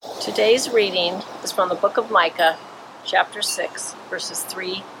Today's reading is from the book of Micah, chapter 6, verses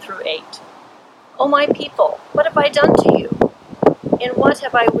 3 through 8. O my people, what have I done to you? In what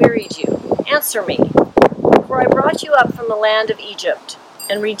have I wearied you? Answer me. For I brought you up from the land of Egypt,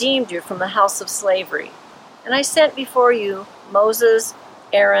 and redeemed you from the house of slavery. And I sent before you Moses,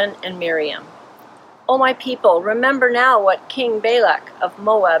 Aaron, and Miriam. O my people, remember now what King Balak of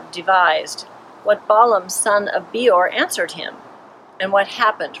Moab devised, what Balaam son of Beor answered him, and what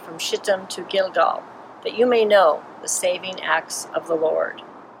happened from Shittim to Gilgal, that you may know the saving acts of the Lord.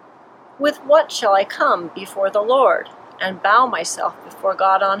 With what shall I come before the Lord, and bow myself before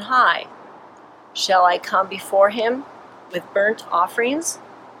God on high? Shall I come before him with burnt offerings,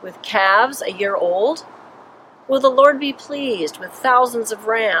 with calves a year old? Will the Lord be pleased with thousands of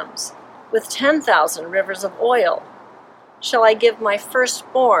rams, with 10,000 rivers of oil? Shall I give my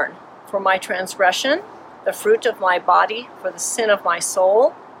firstborn for my transgression, the fruit of my body for the sin of my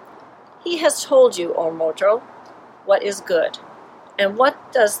soul? He has told you, O mortal, what is good. And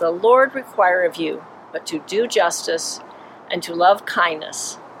what does the Lord require of you but to do justice, and to love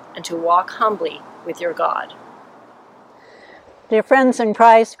kindness, and to walk humbly with your God? Dear friends in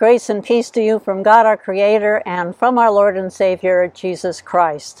Christ, grace and peace to you from God our Creator and from our Lord and Savior, Jesus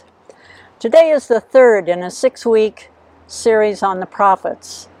Christ. Today is the third in a 6-week series on the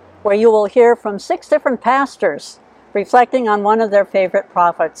prophets, where you will hear from 6 different pastors reflecting on one of their favorite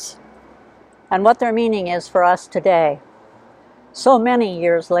prophets and what their meaning is for us today, so many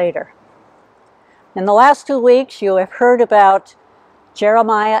years later. In the last 2 weeks, you have heard about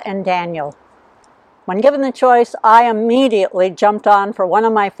Jeremiah and Daniel. When given the choice, I immediately jumped on for one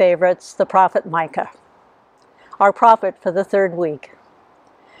of my favorites, the prophet Micah, our prophet for the 3rd week.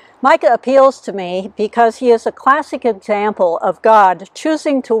 Micah appeals to me because he is a classic example of God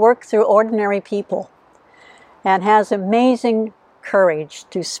choosing to work through ordinary people and has amazing courage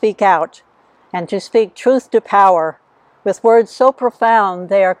to speak out and to speak truth to power with words so profound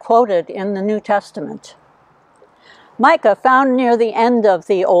they are quoted in the New Testament. Micah, found near the end of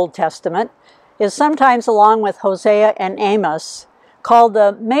the Old Testament, is sometimes, along with Hosea and Amos, called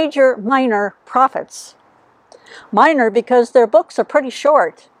the major-minor prophets. Minor because their books are pretty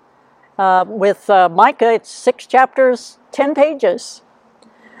short. With Micah, it's 6 chapters, 10 pages.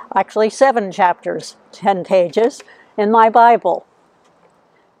 Actually, 7 chapters, 10 pages in my Bible.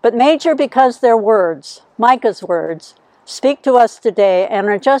 But major because their words, Micah's words, speak to us today and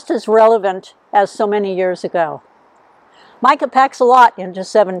are just as relevant as so many years ago. Micah packs a lot into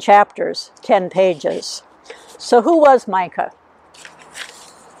 7 chapters, 10 pages. So who was Micah?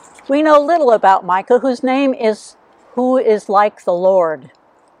 We know little about Micah, whose name is Who is Like the Lord.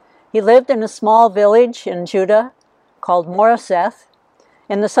 He lived in a small village in Judah called Moresheth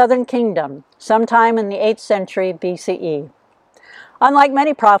in the southern kingdom, sometime in the 8th century BCE. Unlike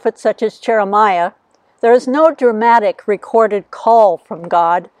many prophets such as Jeremiah, there is no dramatic recorded call from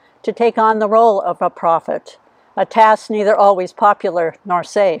God to take on the role of a prophet, a task neither always popular nor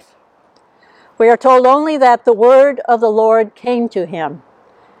safe. We are told only that the word of the Lord came to him,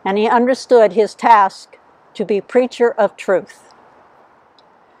 and he understood his task to be preacher of truth.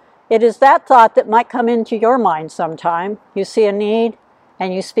 It is that thought that might come into your mind sometime. You see a need,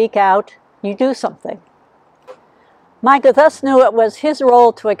 and you speak out, you do something. Micah thus knew it was his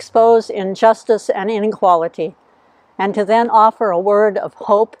role to expose injustice and inequality, and to then offer a word of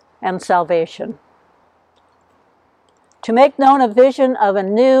hope and salvation. To make known a vision of a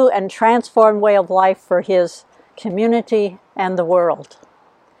new and transformed way of life for his community and the world.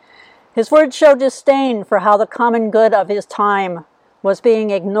 His words show disdain for how the common good of his time was being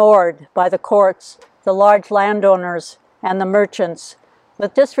ignored by the courts, the large landowners, and the merchants,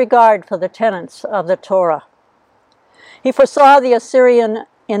 with disregard for the tenets of the Torah. He foresaw the Assyrian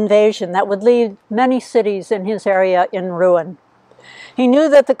invasion that would leave many cities in his area in ruin. He knew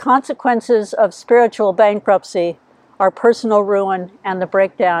that the consequences of spiritual bankruptcy are personal ruin and the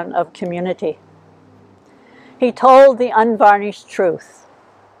breakdown of community. He told the unvarnished truth.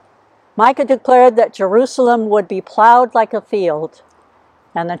 Micah declared that Jerusalem would be plowed like a field,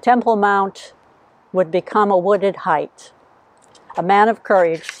 and the Temple Mount would become a wooded height. A man of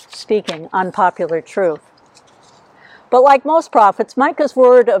courage speaking unpopular truth. But like most prophets, Micah's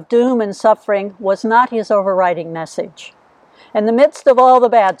word of doom and suffering was not his overriding message. In the midst of all the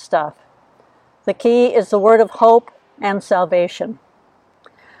bad stuff, the key is the word of hope and salvation.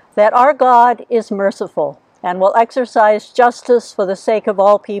 That our God is merciful and will exercise justice for the sake of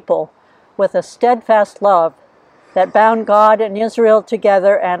all people with a steadfast love that bound God and Israel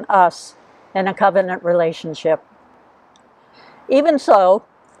together and us in a covenant relationship. Even so,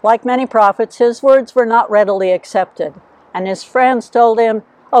 like many prophets, his words were not readily accepted, and his friends told him,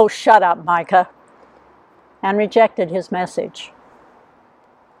 "Oh, shut up, Micah," and rejected his message.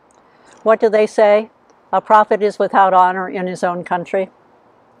 What do they say? A prophet is without honor in his own country.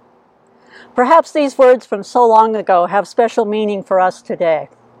 Perhaps these words from so long ago have special meaning for us today.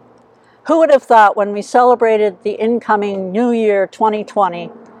 Who would have thought when we celebrated the incoming New Year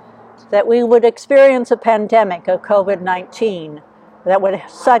 2020 that we would experience a pandemic of COVID-19 that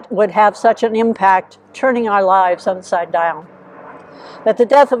would have such an impact, turning our lives upside down? That the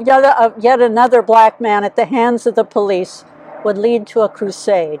death of yet another black man at the hands of the police would lead to a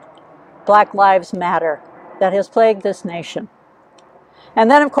crusade, Black Lives Matter, that has plagued this nation. And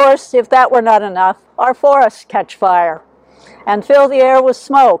then, of course, if that were not enough, our forests catch fire and fill the air with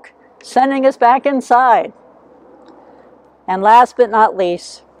smoke, sending us back inside. And last but not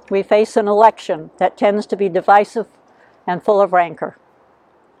least, we face an election that tends to be divisive and full of rancor.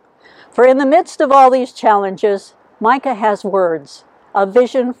 For in the midst of all these challenges, Micah has words, a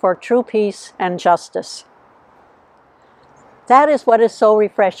vision for true peace and justice. That is what is so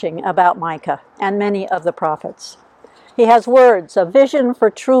refreshing about Micah and many of the prophets. He has words, a vision for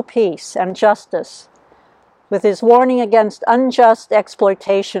true peace and justice, with his warning against unjust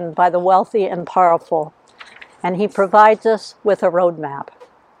exploitation by the wealthy and powerful, and he provides us with a roadmap.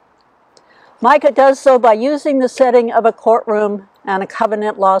 Micah does so by using the setting of a courtroom and a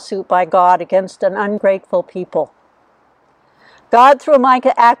covenant lawsuit by God against an ungrateful people. God, through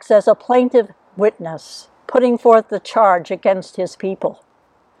Micah, acts as a plaintiff witness, putting forth the charge against his people.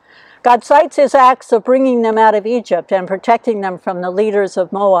 God cites his acts of bringing them out of Egypt and protecting them from the leaders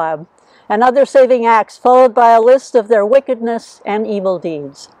of Moab, and other saving acts followed by a list of their wickedness and evil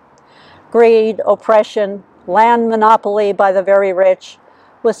deeds. Greed, oppression, land monopoly by the very rich,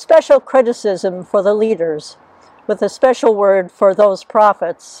 with special criticism for the leaders, with a special word for those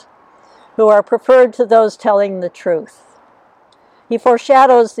prophets who are preferred to those telling the truth. He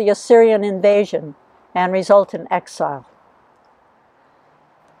foreshadows the Assyrian invasion and resultant exile.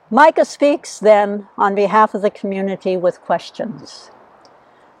 Micah speaks then on behalf of the community with questions.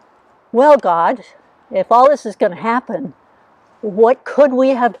 Well, God, if all this is going to happen, what could we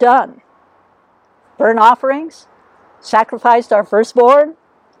have done? Burnt offerings? Sacrificed our firstborn?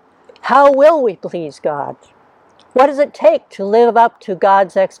 How will we please God? What does it take to live up to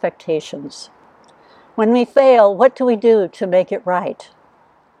God's expectations? When we fail, what do we do to make it right?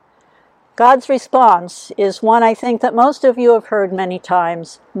 God's response is one I think that most of you have heard many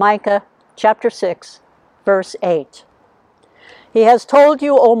times, Micah chapter 6, verse 8. He has told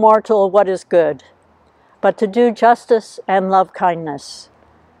you, O mortal, what is good, but to do justice and love kindness,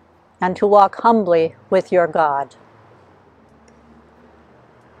 and to walk humbly with your God.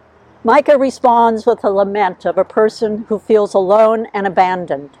 Micah responds with a lament of a person who feels alone and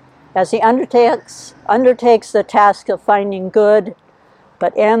abandoned as he undertakes the task of finding good,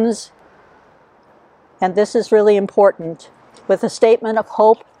 but ends, and this is really important, with a statement of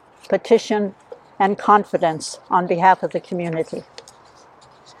hope, petition, and confidence on behalf of the community.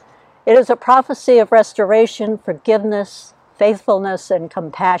 It is a prophecy of restoration, forgiveness, faithfulness, and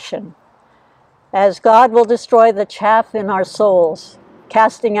compassion, as God will destroy the chaff in our souls,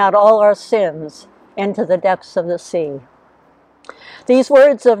 casting out all our sins into the depths of the sea. These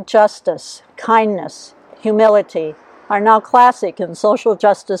words of justice, kindness, humility are now classic in social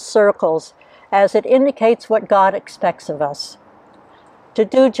justice circles, as it indicates what God expects of us: to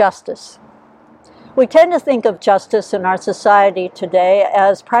do justice. We tend to think of justice in our society today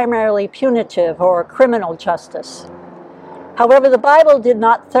as primarily punitive or criminal justice. However, the Bible did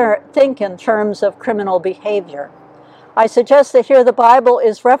not think in terms of criminal behavior. I suggest that here the Bible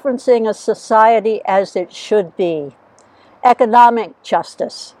is referencing a society as it should be. Economic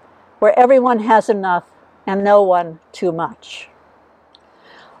justice, where everyone has enough and no one too much.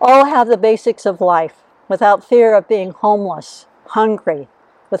 All have the basics of life without fear of being homeless, hungry,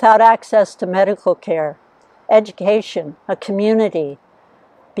 without access to medical care, education, a community,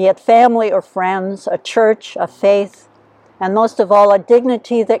 be it family or friends, a church, a faith, and most of all, a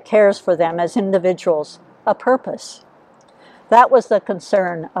dignity that cares for them as individuals, a purpose. That was the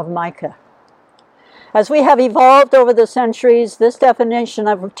concern of Micah. As we have evolved over the centuries, this definition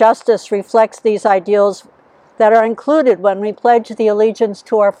of justice reflects these ideals that are included when we pledge the allegiance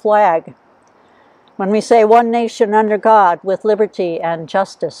to our flag, when we say one nation under God with liberty and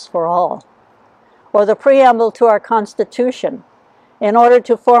justice for all, or the preamble to our Constitution, in order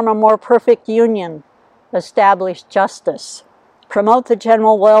to form a more perfect union, establish justice, promote the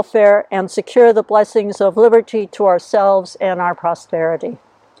general welfare, and secure the blessings of liberty to ourselves and our prosperity.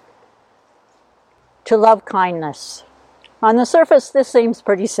 To love kindness. On the surface, this seems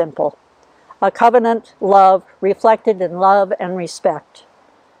pretty simple. A covenant love reflected in love and respect.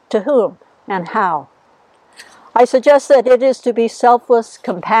 To whom and how? I suggest that it is to be selfless,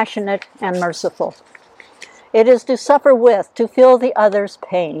 compassionate, and merciful. It is to suffer with, to feel the other's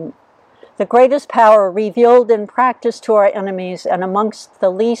pain. The greatest power revealed in practice to our enemies and amongst the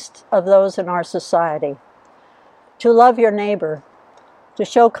least of those in our society. To love your neighbor, to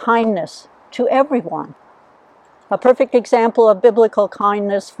show kindness to everyone. A perfect example of biblical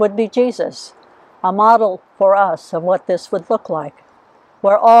kindness would be Jesus, a model for us of what this would look like,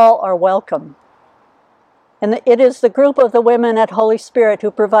 where all are welcome. And it is the group of the women at Holy Spirit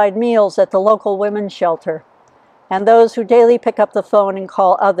who provide meals at the local women's shelter, and those who daily pick up the phone and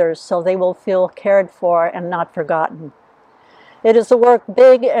call others so they will feel cared for and not forgotten. It is the work,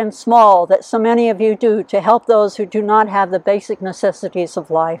 big and small, that so many of you do to help those who do not have the basic necessities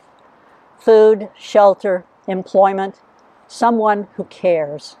of life: food, shelter, employment, someone who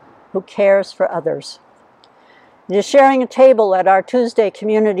cares for others. It is sharing a table at our Tuesday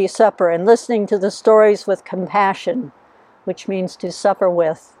community supper and listening to the stories with compassion, which means to suffer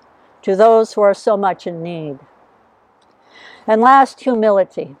with, to those who are so much in need. And last,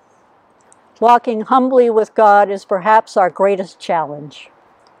 humility. Walking humbly with God is perhaps our greatest challenge.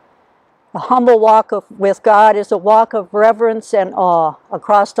 A humble walk with God is a walk of reverence and awe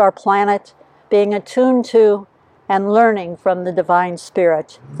across our planet, being attuned to and learning from the Divine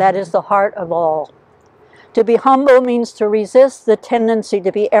Spirit. That is the heart of all. To be humble means to resist the tendency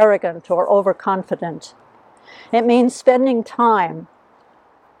to be arrogant or overconfident. It means spending time,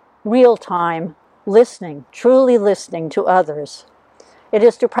 real time, listening, truly listening to others. It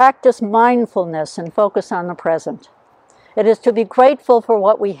is to practice mindfulness and focus on the present. It is to be grateful for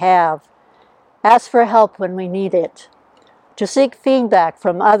what we have, ask for help when we need it, to seek feedback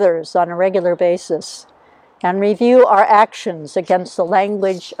from others on a regular basis, and review our actions against the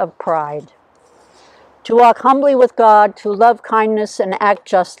language of pride. To walk humbly with God, to love kindness and act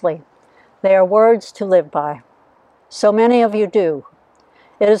justly. They are words to live by. So many of you do.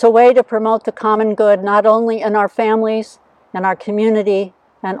 It is a way to promote the common good, not only in our families, in our community,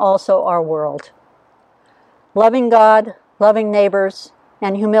 and also our world. Loving God, loving neighbors,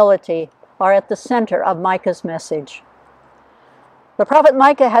 and humility are at the center of Micah's message. The prophet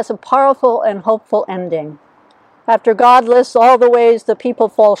Micah has a powerful and hopeful ending. After God lists all the ways the people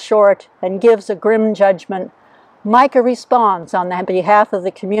fall short and gives a grim judgment, Micah responds on the behalf of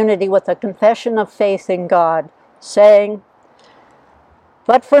the community with a confession of faith in God, saying,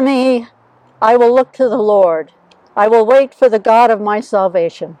 "But for me, I will look to the Lord. I will wait for the God of my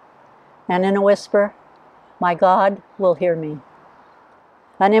salvation. And in a whisper, my God will hear me."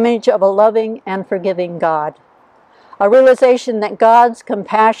 An image of a loving and forgiving God. A realization that God's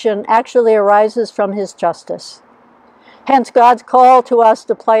compassion actually arises from his justice. Hence, God's call to us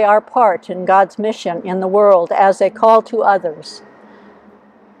to play our part in God's mission in the world as a call to others,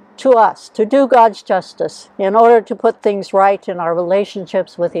 to us, to do God's justice in order to put things right in our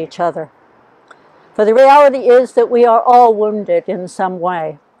relationships with each other. For the reality is that we are all wounded in some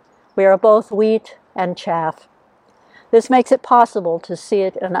way. We are both wheat and chaff. This makes it possible to see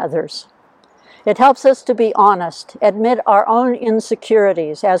it in others. It helps us to be honest, admit our own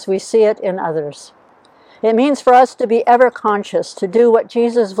insecurities as we see it in others. It means for us to be ever conscious, to do what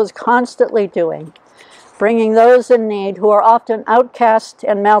Jesus was constantly doing, bringing those in need who are often outcast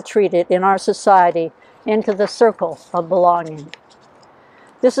and maltreated in our society into the circle of belonging.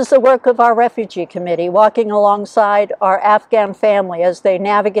 This is the work of our refugee committee, walking alongside our Afghan family as they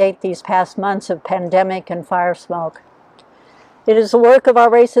navigate these past months of pandemic and fire smoke. It is the work of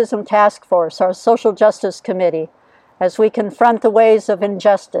our racism task force, our social justice committee, as we confront the ways of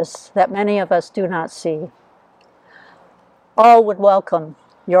injustice that many of us do not see. All would welcome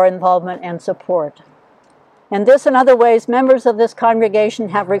your involvement and support. In this and other ways, members of this congregation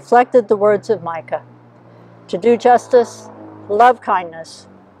have reflected the words of Micah: to do justice, love kindness,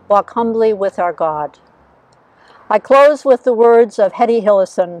 walk humbly with our God. I close with the words of Hetty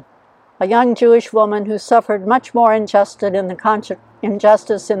Hillison, a young Jewish woman who suffered much more injustice in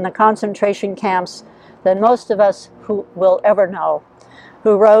the concentration camps than most of us who will ever know,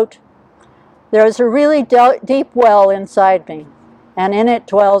 who wrote, "There is a really deep well inside me, and in it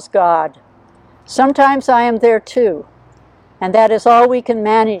dwells God. Sometimes I am there too, and that is all we can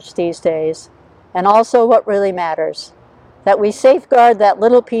manage these days, and also what really matters, that we safeguard that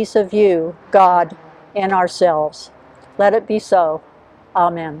little piece of you, God, in ourselves. Let it be so.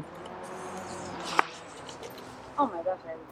 Amen."